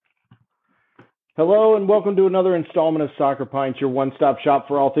Hello and welcome to another installment of Soccer Pints, your one-stop shop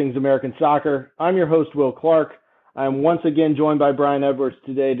for all things American soccer. I'm your host, Will Clark. I'm once again joined by Brian Edwards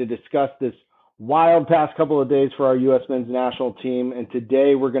today to discuss this wild past couple of days for our U.S. men's national team. And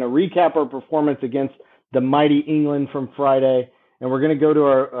today we're going to recap our performance against the mighty England from Friday. And we're going to go to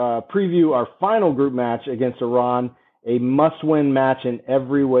our preview our final group match against Iran, a must-win match in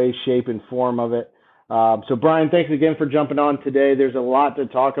every way, shape, and form of it. So Brian, thanks again for jumping on today. There's a lot to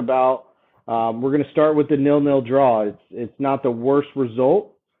talk about. We're going to start with the 0-0 draw. It's not the worst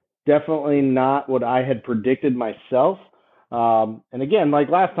result. Definitely not what I had predicted myself. And again, like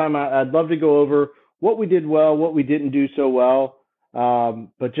last time, I'd love to go over what we did well, what we didn't do so well.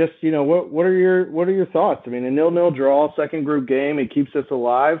 But just what are your thoughts? I mean, a 0-0 draw, second group game, it keeps us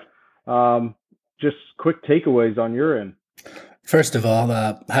alive. Just quick takeaways on your end. First of all,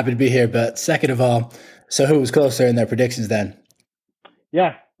 happy to be here. But second of all, so who was closer in their predictions then?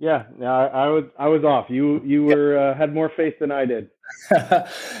 Yeah. I was off. You were had more faith than I did.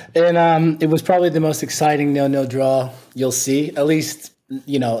 And it was probably the most exciting 0-0 draw you'll see. At least,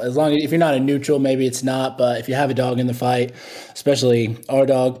 as long as if you're not a neutral, maybe it's not. But if you have a dog in the fight, especially our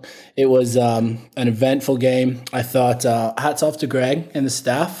dog, it was an eventful game. I thought hats off to Greg and the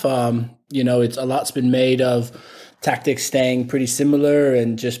staff. It's a lot's been made of tactics staying pretty similar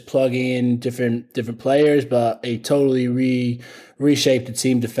and just plugging in different players, but a totally reshaped the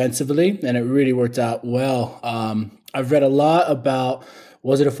team defensively, and it really worked out well. I've read a lot about,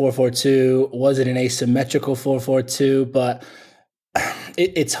 was it a 4-4-2? Was it an asymmetrical 4-4-2? But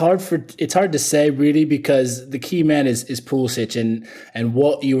it's hard to say really, because the key man is Pulisic and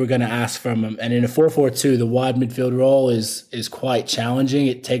what you were going to ask from him. And in a 4-4-2, the wide midfield role is quite challenging.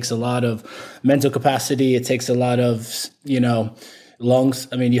 It takes a lot of mental capacity. It takes a lot of lungs.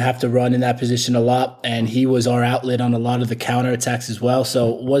 I mean, you have to run in that position a lot, and he was our outlet on a lot of the counterattacks as well.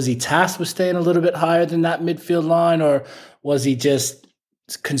 So was he tasked with staying a little bit higher than that midfield line, or was he just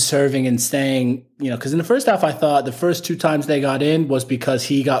conserving and staying, because in the first half, I thought the first two times they got in was because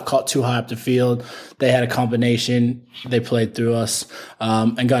he got caught too high up the field. They had a combination. They played through us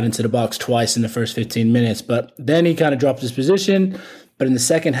and got into the box twice in the first 15 minutes. But then he kind of dropped his position. But in the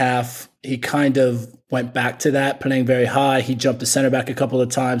second half, he kind of went back to that, playing very high. He jumped the center back a couple of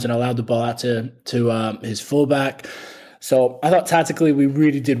times and allowed the ball out to his fullback. So I thought tactically we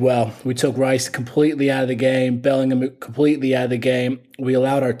really did well. We took Rice completely out of the game, Bellingham completely out of the game. We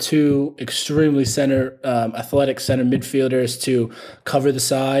allowed our two extremely athletic center midfielders to cover the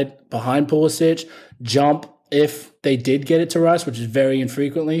side behind Pulisic, jump if they did get it to Rice, which is very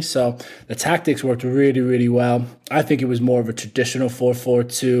infrequently. So the tactics worked really, really well. I think it was more of a traditional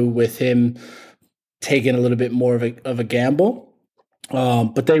 4-4-2 with him taking a little bit more of a gamble.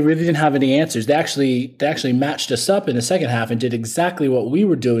 But they really didn't have any answers. They actually matched us up in the second half and did exactly what we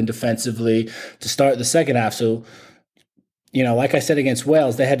were doing defensively to start the second half. So, like I said against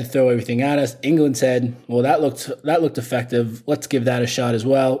Wales, they had to throw everything at us. England said, well, that looked effective. Let's give that a shot as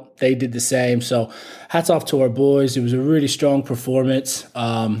well. They did the same. So hats off to our boys. It was a really strong performance.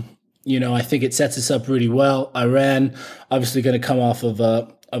 I think it sets us up really well. Iran obviously going to come off of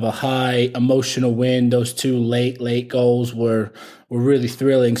a high emotional win. Those two late goals were really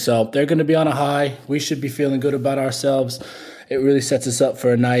thrilling. So they're going to be on a high. We should be feeling good about ourselves. It really sets us up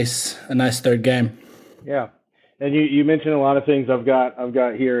for a nice third game. Yeah. And you mentioned a lot of things I've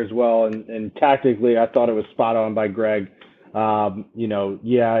got here as well. And tactically, I thought it was spot on by Greg.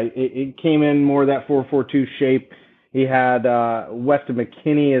 It came in more that 4-4-2 shape. He had Weston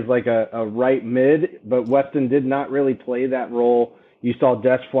McKennie as like a right mid, but Weston did not really play that role. You saw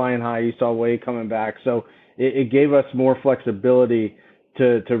Des flying high. You saw Wade coming back. So it gave us more flexibility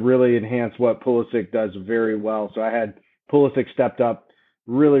to really enhance what Pulisic does very well. So I had Pulisic stepped up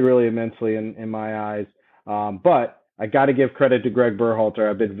really, really immensely in my eyes. But I got to give credit to Greg Berhalter.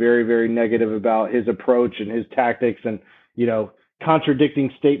 I've been very, very negative about his approach and his tactics and,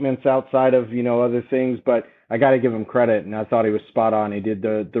 contradicting statements outside of, other things. But I got to give him credit, and I thought he was spot on. He did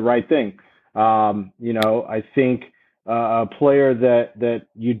the right thing. I think a player that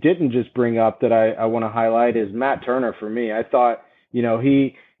you didn't just bring up that I want to highlight is Matt Turner for me. I thought,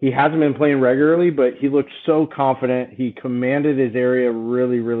 he hasn't been playing regularly, but he looked so confident. He commanded his area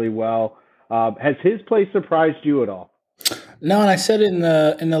really, really well. Has his play surprised you at all? No, and I said in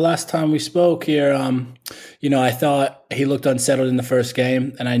the last time we spoke here, I thought he looked unsettled in the first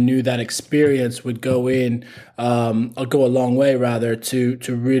game, and I knew that experience would go a long way rather to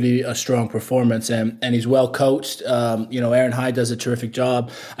really a strong performance. And he's well coached. Aaron Hyde does a terrific job.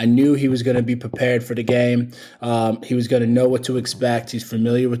 I knew he was going to be prepared for the game. He was going to know what to expect. He's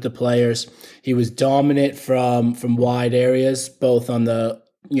familiar with the players. He was dominant from wide areas, both on the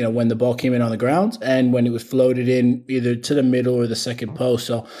when the ball came in on the ground and when it was floated in either to the middle or the second post.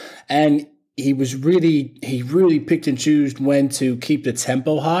 So, and he really picked and chose when to keep the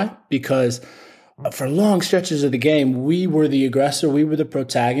tempo high, because for long stretches of the game, we were the aggressor. We were the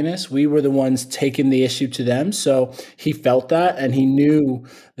protagonist. We were the ones taking the issue to them. So he felt that, and he knew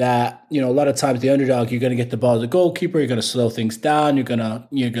that, a lot of times the underdog, you're going to get the ball to the goalkeeper. You're going to slow things down. You're going to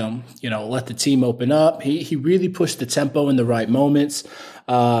let the team open up. He really pushed the tempo in the right moments.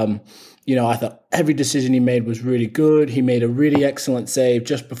 I thought every decision he made was really good. He made a really excellent save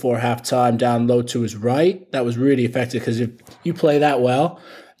just before halftime down low to his right. That was really effective, because if you play that well,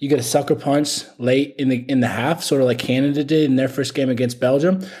 you get a sucker punch late in the half, sort of like Canada did in their first game against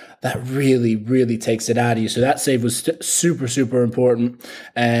Belgium. That really, really takes it out of you. So that save was super, super important,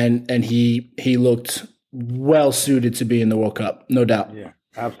 and he looked well suited to be in the World Cup, no doubt. Yeah,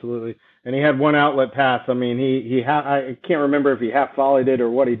 absolutely. And he had one outlet pass. I mean, I can't remember if he half volleyed it or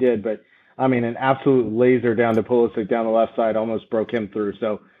what he did, but I mean, an absolute laser down to Pulisic down the left side almost broke him through.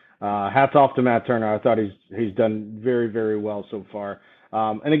 So hats off to Matt Turner. I thought he's done very, very well so far.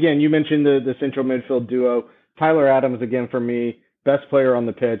 And again, you mentioned the central midfield duo. Tyler Adams, again, for me, best player on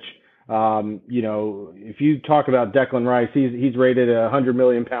the pitch. If you talk about Declan Rice, he's rated £100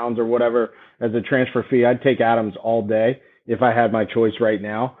 million or whatever as a transfer fee. I'd take Adams all day if I had my choice right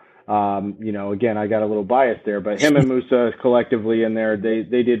now. Again, I got a little bias there, but him and Musa collectively in there,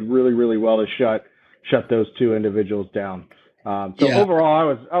 they did really, really well to shut those two individuals down.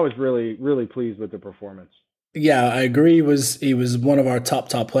 Overall, I was really, really pleased with the performance. Yeah, I agree. He was one of our top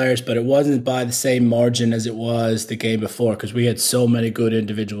players, but it wasn't by the same margin as it was the game before, because we had so many good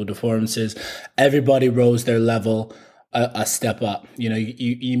individual performances. Everybody rose their level a step up.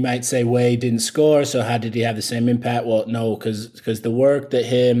 You might say Wade didn't score, so how did he have the same impact? Well, no, because the work that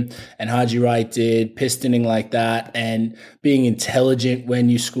him and Haji Wright did, pistoning like that, and being intelligent when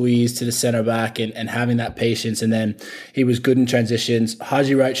you squeeze to the center back, and having that patience, and then he was good in transitions.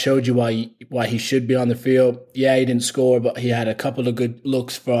 Haji Wright showed you why he should be on the field. Yeah, he didn't score, but he had a couple of good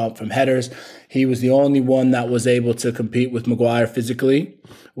looks from headers. He was the only one that was able to compete with Maguire physically,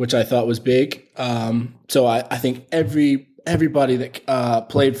 which I thought was big. So I think everybody that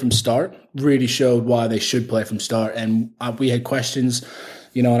played from start really showed why they should play from start. And we had questions,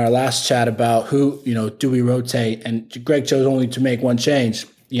 in our last chat about who, do we rotate? And Greg chose only to make one change,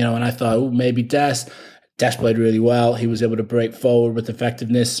 and I thought, maybe Des played really well. He was able to break forward with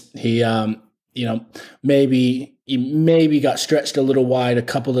effectiveness. He, maybe got stretched a little wide a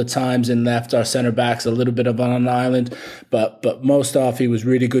couple of times and left our center backs a little bit of on an island, but most off, he was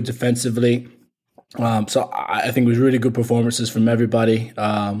really good defensively. So I think it was really good performances from everybody,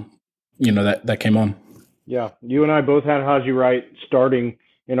 that came on. Yeah, you and I both had Haji Wright starting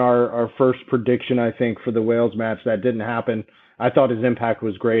in our first prediction, I think, for the Wales match. That didn't happen. I thought his impact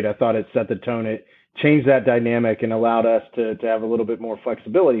was great. I thought it set the tone. It changed that dynamic and allowed us to have a little bit more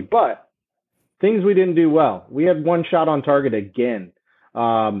flexibility. But things we didn't do well. We had one shot on target again.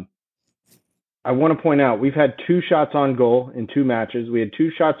 I want to point out we've had 2 shots on goal in 2 matches. We had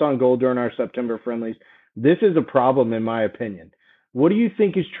 2 shots on goal during our September friendlies. This is a problem, in my opinion. What do you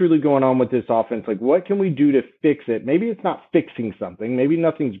think is truly going on with this offense? Like, what can we do to fix it? Maybe it's not fixing something. Maybe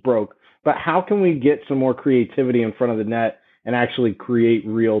nothing's broke. But how can we get some more creativity in front of the net and actually create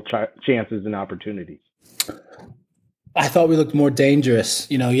real chances and opportunities? I thought we looked more dangerous.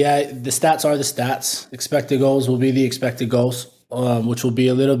 The stats are the stats. Expected goals will be the expected goals, which will be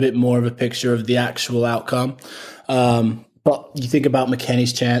a little bit more of a picture of the actual outcome. But you think about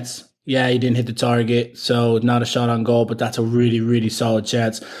McKennie's chance. Yeah, he didn't hit the target, so not a shot on goal, but that's a really, really solid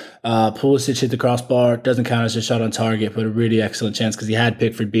chance. Pulisic hit the crossbar. Doesn't count as a shot on target, but a really excellent chance because he had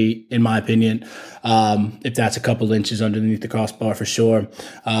Pickford beat, in my opinion. If that's a couple inches underneath the crossbar, for sure.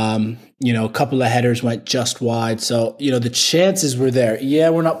 A couple of headers went just wide. So, the chances were there. Yeah,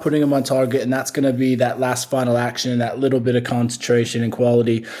 we're not putting them on target, and that's going to be that last final action, that little bit of concentration and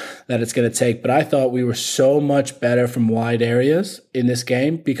quality that it's going to take. But I thought we were so much better from wide areas in this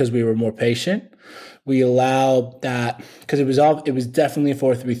game because we were more patient. We allowed that, because it was definitely a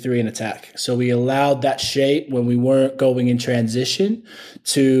 4-3-3 in attack. So we allowed that shape when we weren't going in transition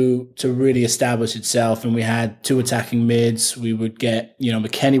to really establish itself. And we had 2 attacking mids. We would get,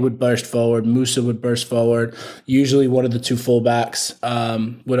 McKennie would burst forward, Musa would burst forward. Usually one of the 2 fullbacks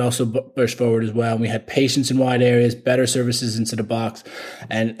would also burst forward as well. And we had patience in wide areas, better services into the box.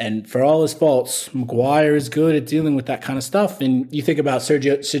 And for all his faults, Maguire is good at dealing with that kind of stuff. And you think about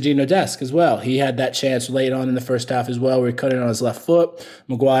Sergiño Dest as well. He had that chance late on in the first half as well, where he cut it on his left foot.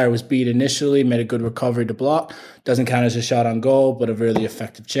 Maguire was beat initially, made a good recovery to block. Doesn't count as a shot on goal, but a really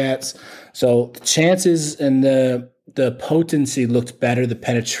effective chance. So the chances and the the potency looked better, the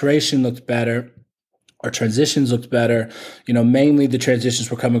penetration looked better, our transitions looked better. Mainly the transitions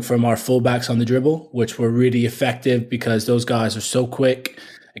were coming from our fullbacks on the dribble, which were really effective because those guys are so quick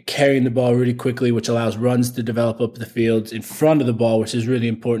and carrying the ball really quickly, which allows runs to develop up the field in front of the ball, which is really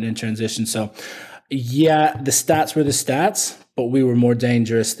important in transition. So, yeah, the stats were the stats, but we were more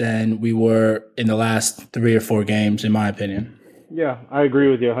dangerous than we were in the last 3 or 4 games, in my opinion. Yeah, I agree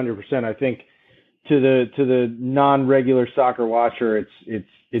with you 100%. I think to the non-regular soccer watcher,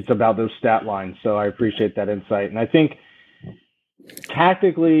 it's about those stat lines. So I appreciate that insight. And I think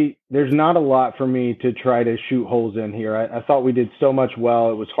tactically, there's not a lot for me to try to shoot holes in here. I thought we did so much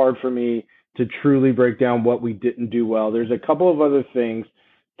well. It was hard for me to truly break down what we didn't do well. There's a couple of other things.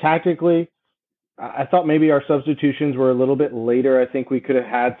 Tactically, I thought maybe our substitutions were a little bit later. I think we could have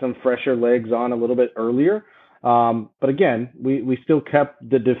had some fresher legs on a little bit earlier. But again, we still kept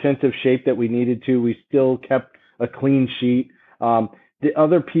the defensive shape that we needed to. We still kept a clean sheet. The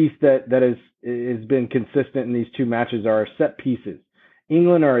other piece that has been consistent in these 2 matches are our set pieces.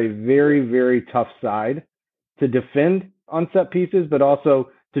 England are a very, very tough side to defend on set pieces, but also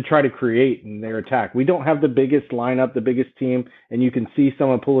to try to create in their attack. We don't have the biggest lineup, the biggest team, and you can see some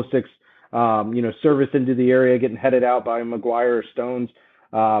of Pulisic's service into the area getting headed out by Maguire or Stones.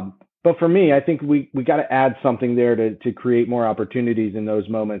 But for me, I think we got to add something there to create more opportunities in those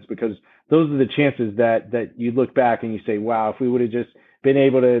moments, because those are the chances that you look back and you say, wow, if we would have just been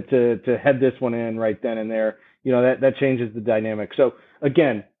able to head this one in right then and there, that changes the dynamic. So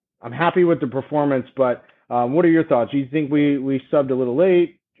again, I'm happy with the performance, but what are your thoughts? Do you think we subbed a little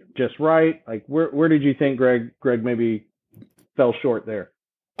late, just right? Like where did you think Greg maybe fell short there?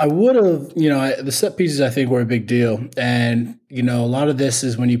 I would have, the set pieces I think were a big deal. And, a lot of this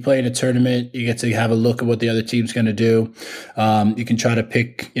is when you play in a tournament, you get to have a look at what the other team's going to do. You can try to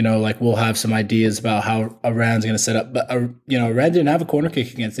pick, we'll have some ideas about how Iran's going to set up. But, Iran didn't have a corner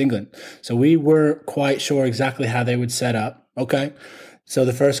kick against England. So we weren't quite sure exactly how they would set up. Okay. So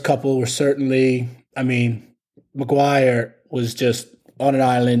the first couple were certainly, Maguire was just on an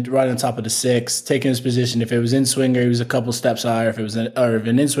island, right on top of the 6, taking his position. If it was in swinger, he was a couple steps higher. If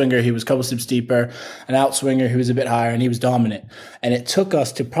an in swinger, he was a couple steps deeper. An out swinger, he was a bit higher, and he was dominant. And it took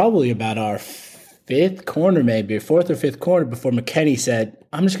us to probably about our 5th corner, maybe 4th or 5th corner, before McKennie said,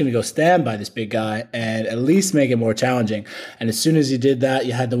 "I'm just going to go stand by this big guy and at least make it more challenging." And as soon as he did that,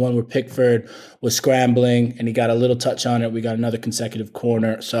 you had the one where Pickford was scrambling and he got a little touch on it. We got another consecutive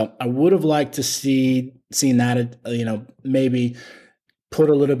corner. So I would have liked to seen that, maybe put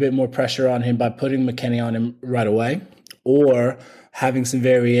a little bit more pressure on him by putting McKennie on him right away, or having some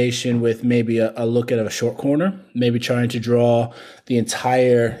variation with maybe a look at a short corner, maybe trying to draw the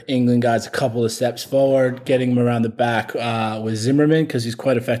entire England guys a couple of steps forward, getting him around the back with Zimmerman, because he's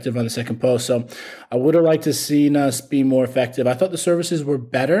quite effective on the second post. So I would have liked to seen us be more effective. I thought the services were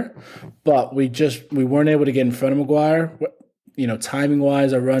better, but we weren't able to get in front of Maguire. Timing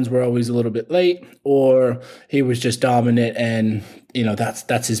wise, our runs were always a little bit late, or he was just dominant, and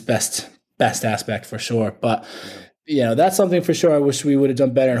that's his best aspect for sure. But that's something for sure I wish we would have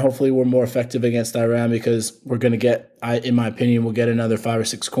done better, and hopefully we're more effective against Iran, because we're going to get, in my opinion, we'll get another 5 or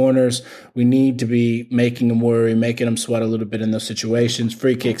 6 corners. We need to be making them worry, making them sweat a little bit in those situations.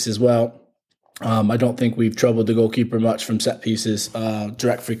 Free kicks as well. I don't think we've troubled the goalkeeper much from set pieces,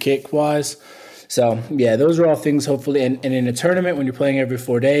 direct free kick wise. So, yeah, those are all things, hopefully. And in a tournament, when you're playing every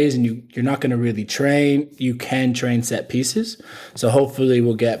 4 days and you're not going to really train, you can train set pieces. So hopefully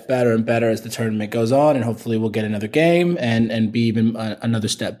we'll get better and better as the tournament goes on, and hopefully we'll get another game and be even another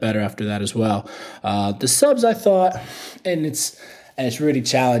step better after that as well. The subs, I thought, and it's really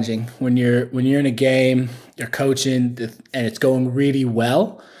challenging when you're in a game, you're coaching, and it's going really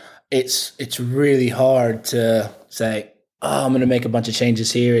well. It's really hard to say, I'm going to make a bunch of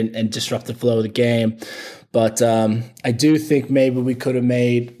changes here and disrupt the flow of the game. But I do think maybe we could have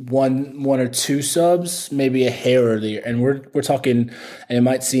made one or 2 subs, maybe a hair earlier. And we're talking, and it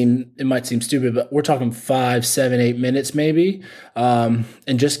might seem stupid, but we're talking 5, 7, 8 minutes maybe, and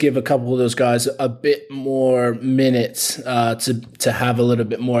just give a couple of those guys a bit more minutes to have a little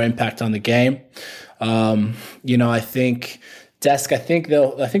bit more impact on the game. I think Desk. I think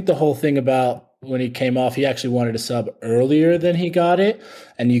the whole thing about when he came off, he actually wanted a sub earlier than he got it.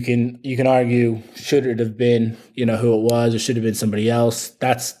 And you can argue, should it have been, who it was, or should have been somebody else?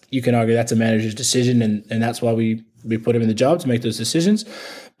 You can argue that's a manager's decision, and that's why we put him in the job, to make those decisions.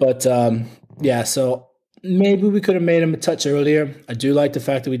 But so maybe we could have made him a touch earlier. I do like the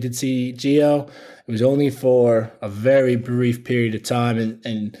fact that we did see Gio. It was only for a very brief period of time,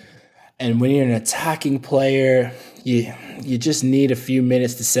 and And when you're an attacking player, you just need a few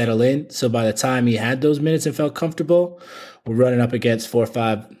minutes to settle in. So by the time he had those minutes and felt comfortable, we're running up against 4,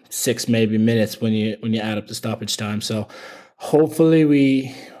 5, 6 maybe minutes when you add up the stoppage time. So hopefully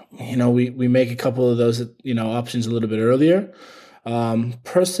we make a couple of those options a little bit earlier.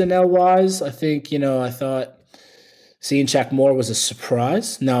 Personnel wise, I think I thought seeing Shaq Moore was a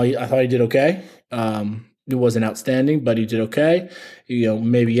surprise. Now I thought he did okay. It wasn't outstanding, but he did okay.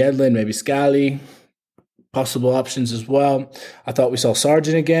 Maybe Edlin, maybe Scally, possible options as well. I thought we saw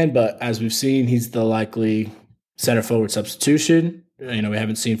Sargent again, but as we've seen, he's the likely center forward substitution. We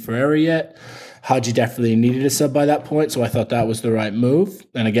haven't seen Ferreira yet. Hadji definitely needed a sub by that point, so I thought that was the right move.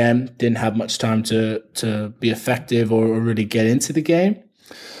 And again, didn't have much time to be effective or really get into the game.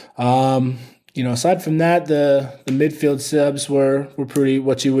 Aside from that, the midfield subs were pretty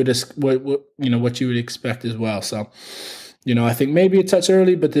what you would expect as well. So, I think maybe a touch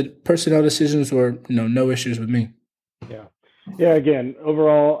early, but the personnel decisions were no issues with me. Yeah. Again,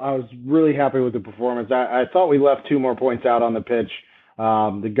 overall, I was really happy with the performance. I thought we left 2 more points out on the pitch.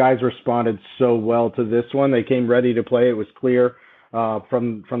 The guys responded so well to this one. They came ready to play. It was clear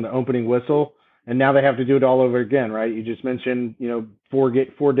from the opening whistle, and now they have to do it all over again, right? You just mentioned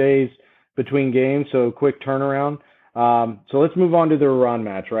 4 days between games, so quick turnaround. So let's move on to the Iran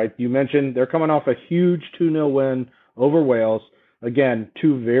match, right? You mentioned they're coming off a huge 2-0 win over Wales. Again,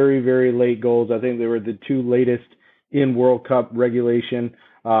 2 very, very late goals. I think they were the 2 latest in World Cup regulation.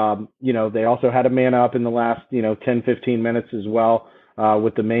 They also had a man up in the last, 10, 15 minutes as well,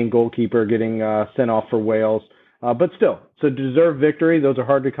 with the main goalkeeper getting sent off for Wales. But still, it's a deserved victory. Those are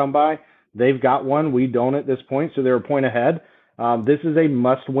hard to come by. They've got one. We don't at this point, so they're a point ahead. This is a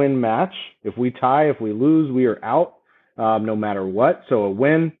must-win match. If we tie, if we lose, we are out, no matter what. So a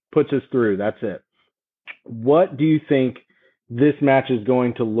win puts us through. That's it. What do you think this match is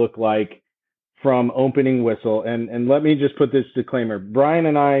going to look like from opening whistle? And let me just put this disclaimer. Brian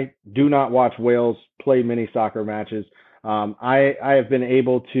and I do not watch Wales play mini soccer matches. I have been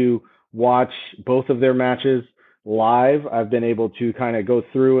able to watch both of their matches live. I've been able to kind of go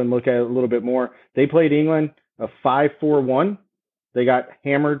through and look at it a little bit more. They played England a 5-4-1. They got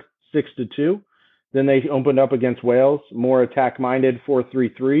hammered 6-2. Then they opened up against Wales, more attack-minded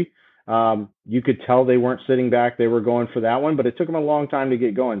 4-3-3. You could tell they weren't sitting back. They were going for that one, but it took them a long time to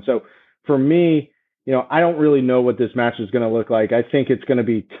get going. So for me, I don't really know what this match is going to look like. I think it's going to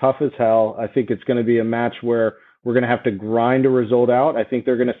be tough as hell. I think it's going to be a match where we're going to have to grind a result out. I think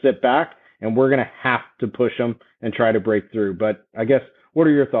they're going to sit back, and we're going to have to push them and try to break through. But I guess, what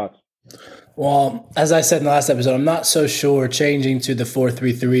are your thoughts? Well, as I said in the last episode, I'm not so sure changing to the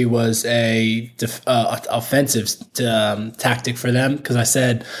 4-3-3 was a offensive tactic for them, because I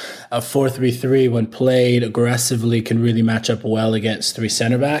said a 4-3-3 when played aggressively can really match up well against 3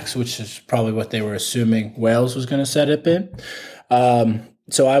 center backs, which is probably what they were assuming Wales was going to set up in.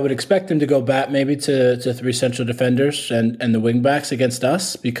 So I would expect them to go back maybe to 3 central defenders and the wing backs against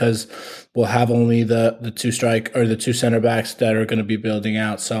us, because we'll have only the 2 center backs that are going to be building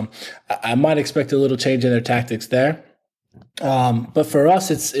out. So I might expect a little change in their tactics there. But for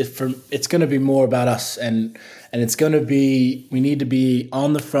us, it's going to be more about us, and it's going to be, we need to be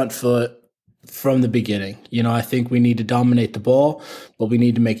on the front foot from the beginning. I think we need to dominate the ball, but we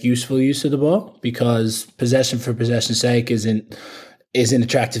need to make useful use of the ball, because possession for possession's sake isn't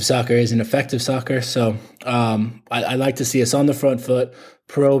attractive soccer, isn't effective soccer. So I like to see us on the front foot,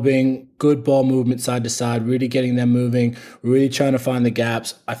 probing, good ball movement side to side, really getting them moving, really trying to find the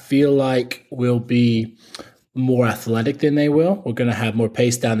gaps. I feel like we'll be more athletic than they will. We're going to have more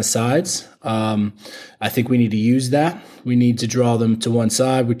pace down the sides. I think we need to use that. We need to draw them to one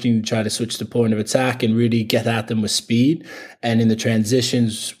side. We need to try to switch the point of attack and really get at them with speed. And in the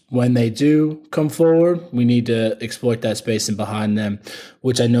transitions, when they do come forward, we need to exploit that space in behind them,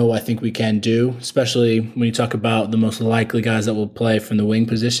 which I think we can do, especially when you talk about the most likely guys that will play from the wing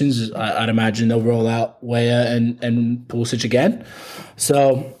positions. I'd imagine they'll roll out Weah and Pulisic again.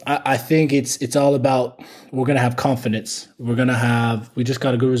 So I think it's all about, we're going to have confidence. We just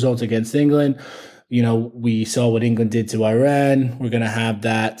got a good result against England. We saw what England did to Iran. We're going to have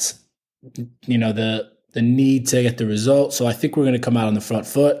that, the need to get the result. So I think we're going to come out on the front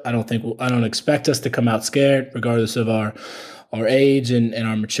foot. I don't expect us to come out scared, regardless of our age and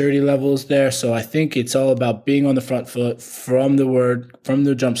our maturity levels there. So I think it's all about being on the front foot from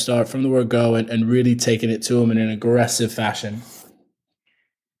the jump start, from the word go, and really taking it to them in an aggressive fashion.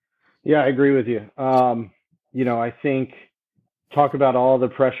 Yeah, I agree with you. I think talk about all the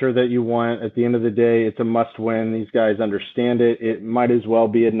pressure that you want. At the end of the day, it's a must win. These guys understand it. It might as well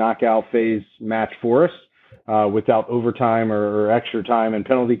be a knockout phase match for us. without overtime or extra time and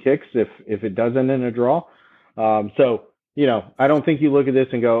penalty kicks if it does end in a draw. So, I don't think you look at this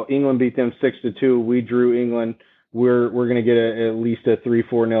and go, England beat them 6-2. We drew England. We're going to get at least a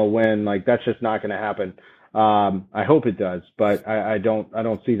 3-4-0 win. Like, that's just not going to happen. I hope it does, but I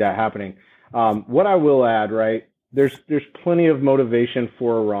don't see that happening. What I will add, right, there's plenty of motivation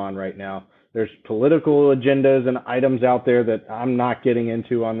for Iran right now. There's political agendas and items out there that I'm not getting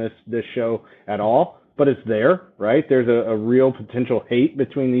into on this show at all, but it's there, right? There's a real potential hate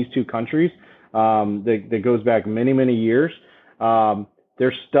between these two countries that goes back many, many years.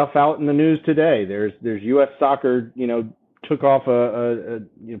 There's stuff out in the news today. There's U.S. soccer, took off a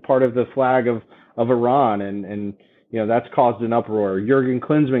part of the flag of Iran, and that's caused an uproar. Jurgen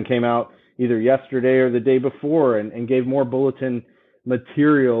Klinsmann came out either yesterday or the day before and gave more bulletin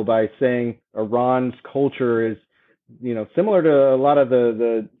material by saying Iran's culture is similar to a lot of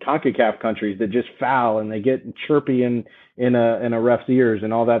the CONCACAF countries that just foul and they get chirpy in a ref's ears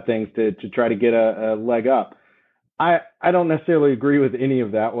and all that things to try to get a leg up. I don't necessarily agree with any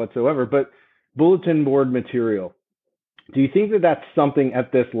of that whatsoever, but bulletin board material. Do you think that that's something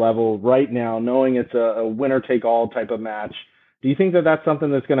at this level right now, knowing it's a winner-take-all type of match? Do you think that that's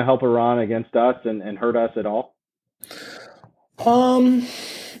something that's going to help Iran against us and hurt us at all?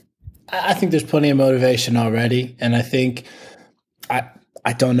 I think there's plenty of motivation already, and I think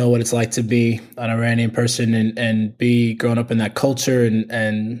I don't know what it's like to be an Iranian person and be grown up in that culture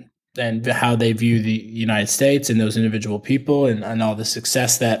and how they view the United States and those individual people and all the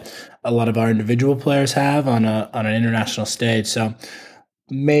success that a lot of our individual players have on an international stage. So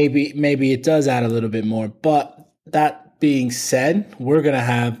maybe it does add a little bit more. But that being said, we're going to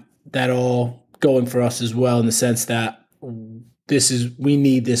have that all going for us as well, in the sense that we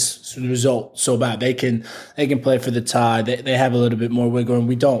need this result so bad. They can play for the tie. They have a little bit more wiggle room.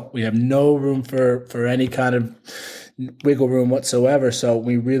 We don't. We have no room for any kind of wiggle room whatsoever. So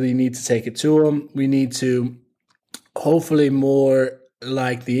we really need to take it to them. We need to, hopefully more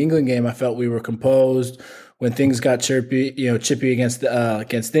like the England game, I felt we were composed when things got chippy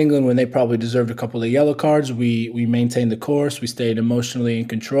against England, when they probably deserved a couple of yellow cards. We maintained the course. We stayed emotionally in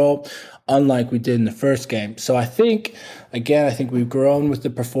control, unlike we did in the first game. So I think we've grown with the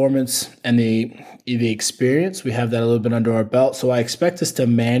performance and the experience. We have that a little bit under our belt. So I expect us to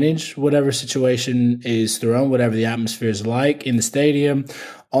manage whatever situation is thrown, whatever the atmosphere is like in the stadium,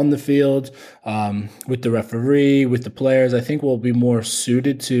 on the field, with the referee, with the players. I think we'll be more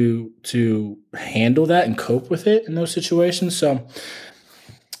suited to handle that and cope with it in those situations. So,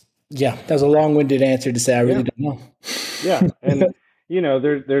 yeah, that's a long-winded answer to say I really don't know. Yeah, and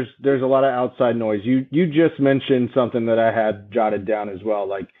there's a lot of outside noise. You just mentioned something that I had jotted down as well,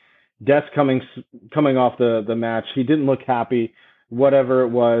 like Des coming off the match. He didn't look happy. Whatever it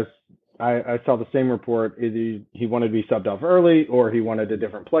was, I saw the same report. Either he wanted to be subbed off early, or he wanted a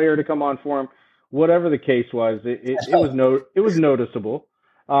different player to come on for him. Whatever the case was, it was noticeable.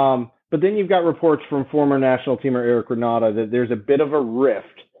 But then you've got reports from former national teamer Eric Renata that there's a bit of a rift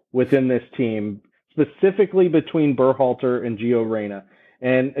within this team, specifically between Berhalter and Gio Reyna.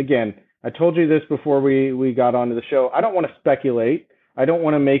 And again, I told you this before we got onto the show. I don't want to speculate. I don't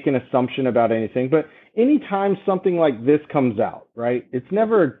want to make an assumption about anything, but anytime something like this comes out, right, it's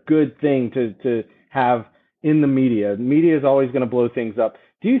never a good thing to have in the media. The media is always going to blow things up.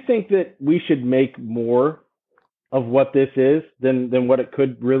 Do you think that we should make more of what this is than what it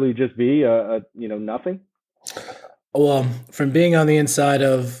could really just be, nothing? Well, from being on the inside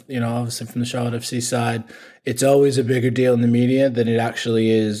of, obviously from the Charlotte FC side, it's always a bigger deal in the media than it actually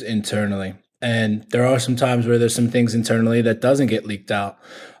is internally. And there are some times where there's some things internally that doesn't get leaked out.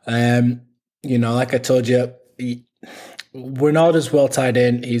 Like I told you, Ronaldo's well tied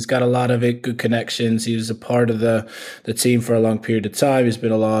in. He's got a lot of good connections. He was a part of the team for a long period of time. He's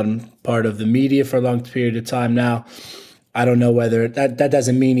been part of the media for a long period of time now. I don't know whether that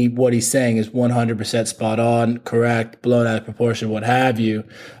doesn't mean what he's saying is 100% spot on, correct, blown out of proportion, what have you.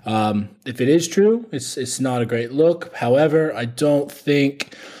 If it is true, it's not a great look. However, I don't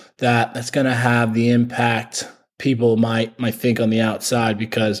think that's going to have the impact people might think on the outside,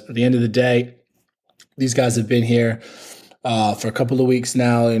 because at the end of the day, these guys have been here for a couple of weeks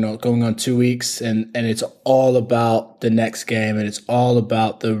now, going on 2 weeks, and it's all about the next game, and it's all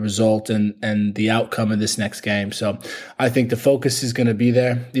about the result and the outcome of this next game. So I think the focus is going to be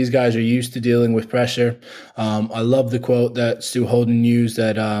there. These guys are used to dealing with pressure. I love the quote that Stu Holden used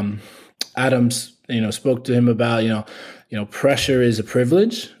that Adams spoke to him about, pressure is a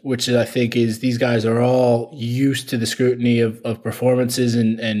privilege, which I think is these guys are all used to the scrutiny of performances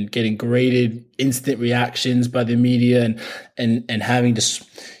and getting graded instant reactions by the media and having to,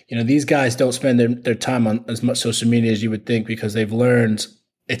 these guys don't spend their time on as much social media as you would think because they've learned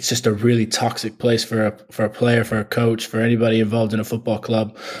it's just a really toxic place for a player, for a coach, for anybody involved in a football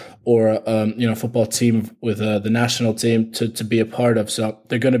club or a football team with the national team to be a part of. So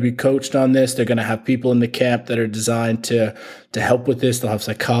they're going to be coached on this. They're going to have people in the camp that are designed to help with this. They'll have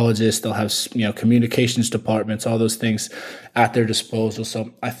psychologists. They'll have communications departments, all those things at their disposal.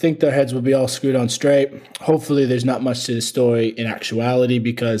 So I think their heads will be all screwed on straight. Hopefully, there's not much to the story in actuality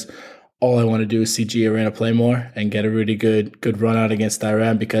because all I want to do is see Gio Reyna play more and get a really good run out against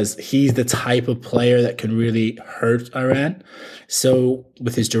Iran because he's the type of player that can really hurt Iran. So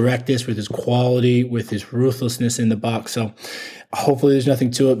with his directness, with his quality, with his ruthlessness in the box. So hopefully there's nothing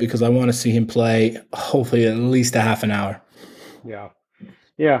to it because I want to see him play hopefully at least a half an hour. Yeah.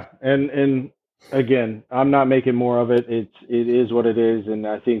 Yeah. And again, I'm not making more of it. It is what it is. And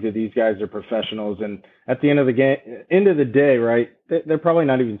I think that these guys are professionals. And at the end of the day, right, they're probably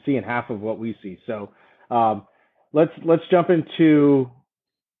not even seeing half of what we see. So let's jump into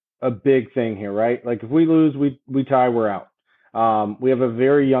a big thing here, right? Like if we lose, we tie, we're out. We have a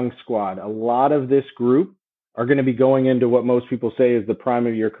very young squad. A lot of this group are going to be going into what most people say is the prime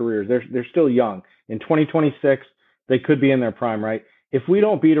of your careers. They're still young. In 2026, they could be in their prime, right? If we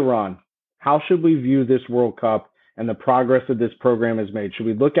don't beat Iran, how should we view this World Cup and the progress that this program has made? Should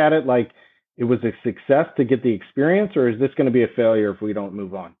we look at it like it was a success to get the experience, or is this going to be a failure if we don't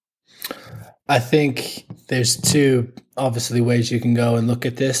move on? I think there's two, obviously, ways you can go and look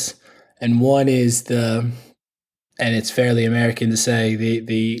at this. And one is and it's fairly American to say,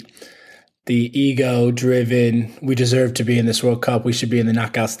 the ego-driven, we deserve to be in this World Cup, we should be in the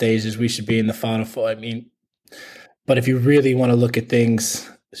knockout stages, we should be in the Final Four. I mean, but if you really want to look at things,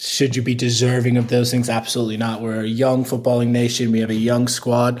 should you be deserving of those things? Absolutely not. We're a young footballing nation. We have a young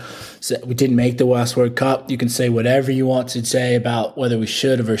squad. So we didn't make the last World Cup. You can say whatever you want to say about whether we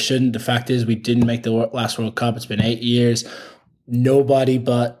should have or shouldn't. The fact is we didn't make the last World Cup. It's been 8 years. Nobody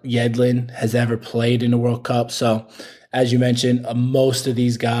but Yedlin has ever played in a World Cup. So as you mentioned, most of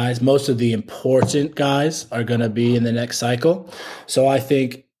these guys, most of the important guys are going to be in the next cycle. So I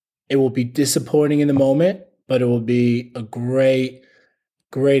think it will be disappointing in the moment, but it will be a great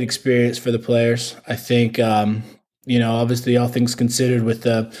experience for the players. I think, obviously all things considered with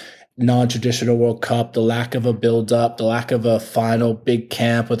the non-traditional World Cup, the lack of a build-up, the lack of a final big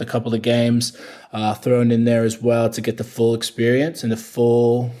camp with a couple of games thrown in there as well to get the full experience and the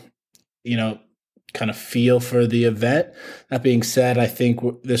full, kind of feel for the event. That being said, I think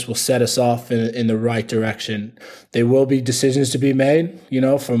this will set us off in the right direction. There will be decisions to be made,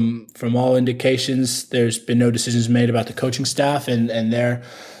 from all indications. There's been no decisions made about the coaching staff and their,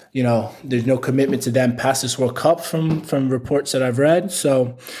 there's no commitment to them past this World Cup from reports that I've read.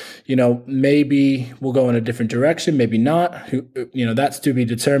 So, maybe we'll go in a different direction, maybe not. That's to be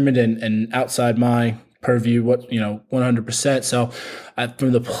determined and outside my purview, 100%. So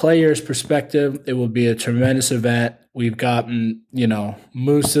from the players' perspective, it will be a tremendous event. We've gotten,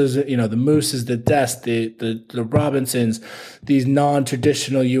 Mooses, the Mooses, the Dest, the Robinsons, these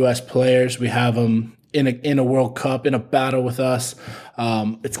non-traditional U.S. players. We have them in a World Cup, in a battle with us.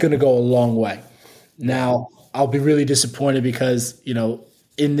 It's going to go a long way. Now, I'll be really disappointed because,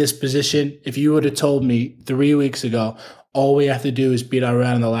 in this position, if you would have told me 3 weeks ago, all we have to do is beat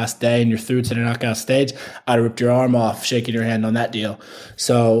Iran on the last day and you're through to the knockout stage, I'd have ripped your arm off shaking your hand on that deal.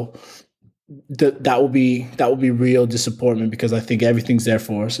 So that will be real disappointment because I think everything's there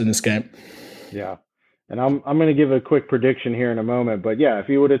for us in this game. Yeah. And I'm going to give a quick prediction here in a moment. But, yeah, if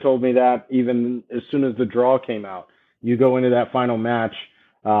you would have told me that even as soon as the draw came out, you go into that final match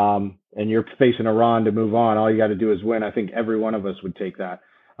and you're facing Iran to move on, all you got to do is win. I think every one of us would take that.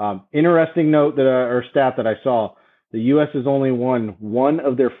 Interesting note or stat that I saw, the U.S. has only won one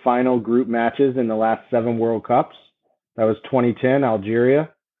of their final group matches in the last 7 World Cups. That was 2010, Algeria.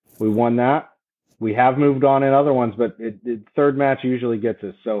 We won that. We have moved on in other ones, but third match usually gets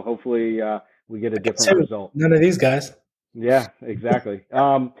us. So hopefully we get a different result. None of these guys. Yeah, exactly.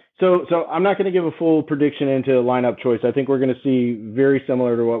 So I'm not going to give a full prediction into lineup choice. I think we're going to see very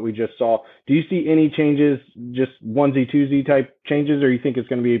similar to what we just saw. Do you see any changes, just onesie, twosie type changes, or you think it's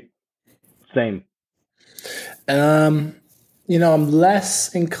going to be same? I'm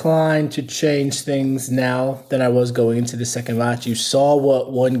less inclined to change things now than I was going into the second match. You saw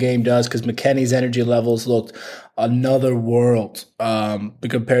what one game does because McKennie's energy levels looked another world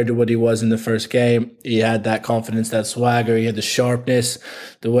compared to what he was in the first game. He had that confidence, that swagger. He had the sharpness,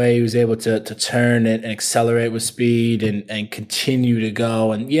 the way he was able to turn and accelerate with speed and continue to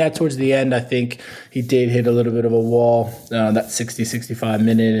go. And yeah, towards the end, I think he did hit a little bit of a wall, that 60, 65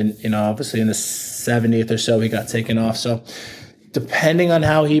 minute. And, obviously in the 70th or so, he got taken off. So depending on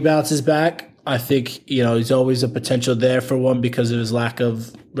how he bounces back, I think, he's always a potential there for one because of his lack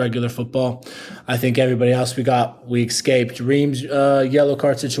of regular football. I think everybody else we escaped Ream's yellow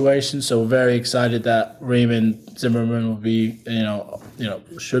card situation, so we're very excited that Ream and Zimmerman will be,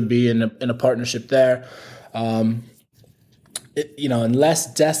 should be in a partnership there.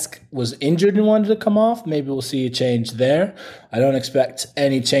 Unless Desk was injured and wanted to come off, maybe we'll see a change there. I don't expect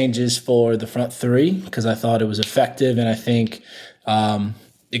any changes for the front three because I thought it was effective, and I think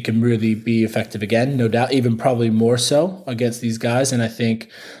it can really be effective again, no doubt, even probably more so against these guys. And I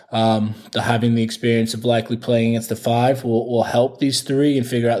think having the experience of likely playing against the five will help these three and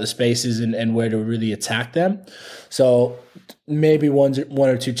figure out the spaces and where to really attack them. So maybe one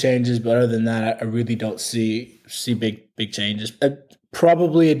or two changes, but other than that, I really don't see big changes.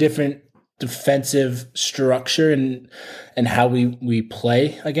 Probably a different defensive structure and how we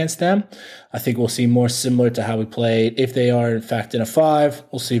play against them. I think we'll see more similar to how we played. If they are, in fact, in a five,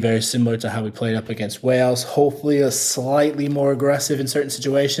 we'll see very similar to how we played up against Wales. Hopefully a slightly more aggressive in certain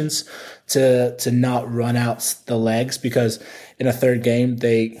situations to not run out the legs, because in a third game,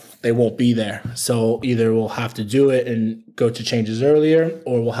 they won't be there. So either we'll have to do it and go to changes earlier,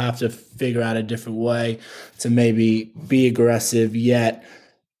 or we'll have to figure out a different way to maybe be aggressive yet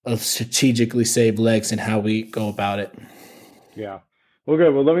strategically save legs and how we go about it. Yeah. Well,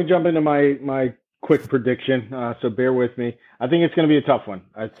 good. Well, let me jump into my quick prediction. So bear with me. I think it's going to be a tough one.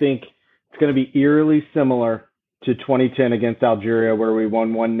 I think it's going to be eerily similar to 2010 against Algeria, where we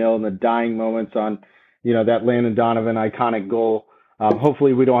won 1-0 in the dying moments on, that Landon Donovan iconic goal.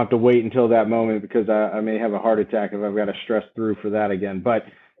 Hopefully we don't have to wait until that moment, because I may have a heart attack if I've got to stress through for that again. But,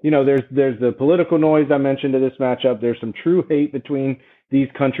 there's the political noise I mentioned to this matchup. There's some true hate between these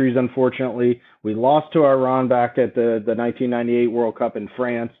countries, unfortunately. We lost to Iran back at the 1998 World Cup in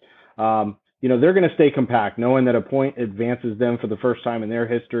France. They're going to stay compact, knowing that a point advances them for the first time in their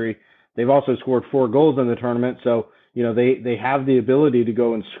history. They've also scored 4 goals in the tournament, so they have the ability to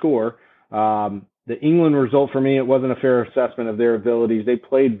go and score. The England result, for me, it wasn't a fair assessment of their abilities. They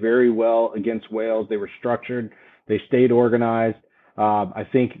played very well against Wales. They were structured. They stayed organized. I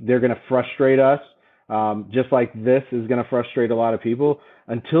think they're going to frustrate us. Just like this is going to frustrate a lot of people.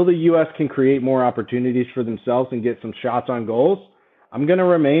 Until the U.S. can create more opportunities for themselves and get some shots on goals, I'm going to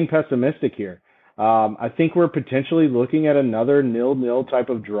remain pessimistic here. I think we're potentially looking at another 0-0 type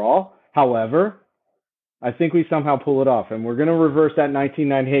of draw. However, I think we somehow pull it off, and we're going to reverse that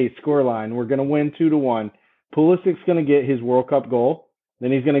 1998 scoreline. We're going to win 2-1. Pulisic's going to get his World Cup goal.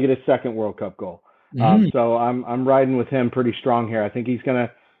 Then he's going to get his second World Cup goal. So I'm riding with him pretty strong here. I think he's going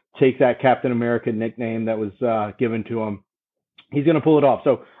to take that Captain America nickname that was given to him. He's going to pull it off.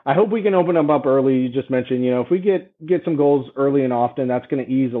 So I hope we can open him up early. You just mentioned, if we get some goals early and often, that's going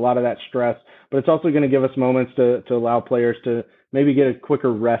to ease a lot of that stress. But it's also going to give us moments to allow players to maybe get a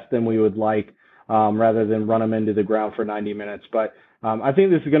quicker rest than we would like, rather than run them into the ground for 90 minutes. But I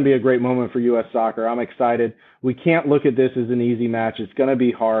think this is going to be a great moment for U.S. soccer. I'm excited. We can't look at this as an easy match. It's going to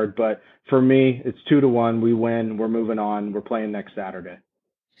be hard. But for me, it's 2-1. We win. We're moving on. We're playing next Saturday.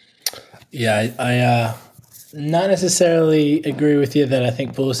 Yeah, I not necessarily agree with you that I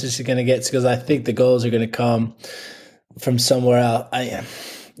think Pulisic is going to get, because I think the goals are going to come from somewhere else.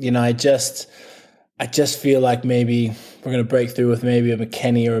 I just feel like maybe we're going to break through with maybe a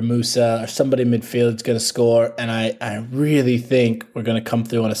McKennie or a Musa or somebody in midfield is going to score, and I really think we're going to come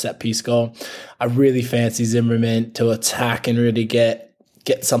through on a set piece goal. I really fancy Zimmerman to attack and really get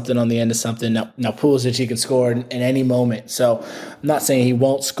something on the end of something. Now Pulisic, he can score in any moment. So I'm not saying he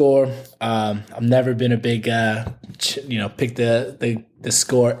won't score. I've never been a big, pick the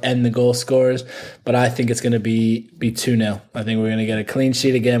score and the goal scorers, but I think it's going to be 2-0. I think we're going to get a clean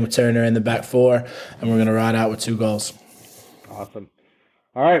sheet again with Turner in the back four, and we're going to ride out with 2 goals. Awesome.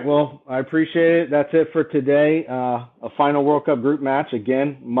 All right, well, I appreciate it. That's it for today. A final World Cup group match.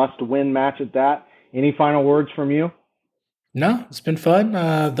 Again, must-win match at that. Any final words from you? No, it's been fun.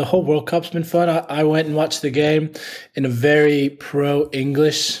 The whole World Cup's been fun. I went and watched the game in a very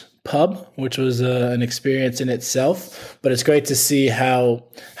pro-English pub, which was an experience in itself. But it's great to see how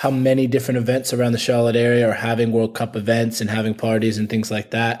many different events around the Charlotte area are having World Cup events and having parties and things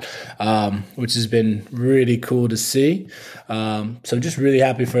like that, which has been really cool to see. So just really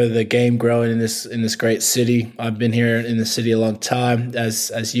happy for the game growing in this great city. I've been here in the city a long time,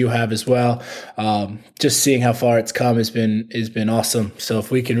 as you have as well. Just seeing how far it's come has been awesome. So if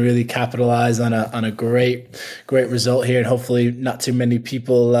we can really capitalize on a great result here, and hopefully not too many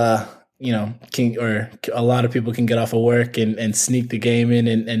people can, or a lot of people can get off of work and sneak the game in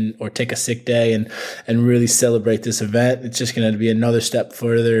and or take a sick day and really celebrate this event. It's just going to be another step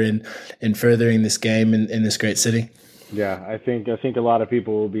further in furthering this game in this great city. Yeah, I think a lot of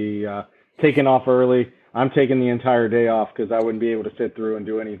people will be taking off early. I'm taking the entire day off because I wouldn't be able to sit through and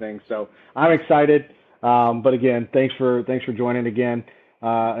do anything. So I'm excited. But again, thanks for joining again.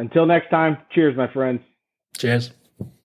 Until next time, cheers, my friends. Cheers.